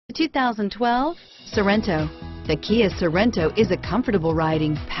2012 Sorento. The Kia Sorento is a comfortable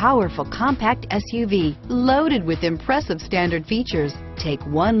riding, powerful compact SUV loaded with impressive standard features. Take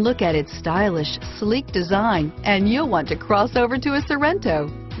one look at its stylish, sleek design and you'll want to cross over to a Sorento.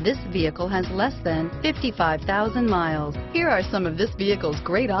 This vehicle has less than 55,000 miles. Here are some of this vehicle's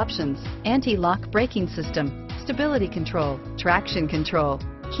great options: anti-lock braking system, stability control, traction control,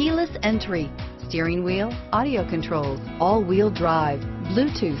 keyless entry, steering wheel audio controls, all-wheel drive,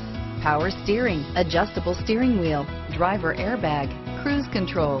 Bluetooth, power steering, adjustable steering wheel, driver airbag, cruise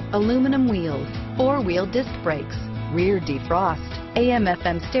control, aluminum wheels, four-wheel disc brakes, rear defrost,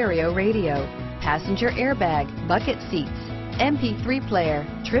 AM/FM stereo radio, passenger airbag, bucket seats, MP3 player,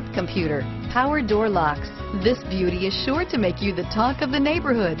 trip computer, power door locks. This beauty is sure to make you the talk of the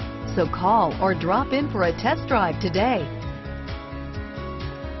neighborhood. So call or drop in for a test drive today.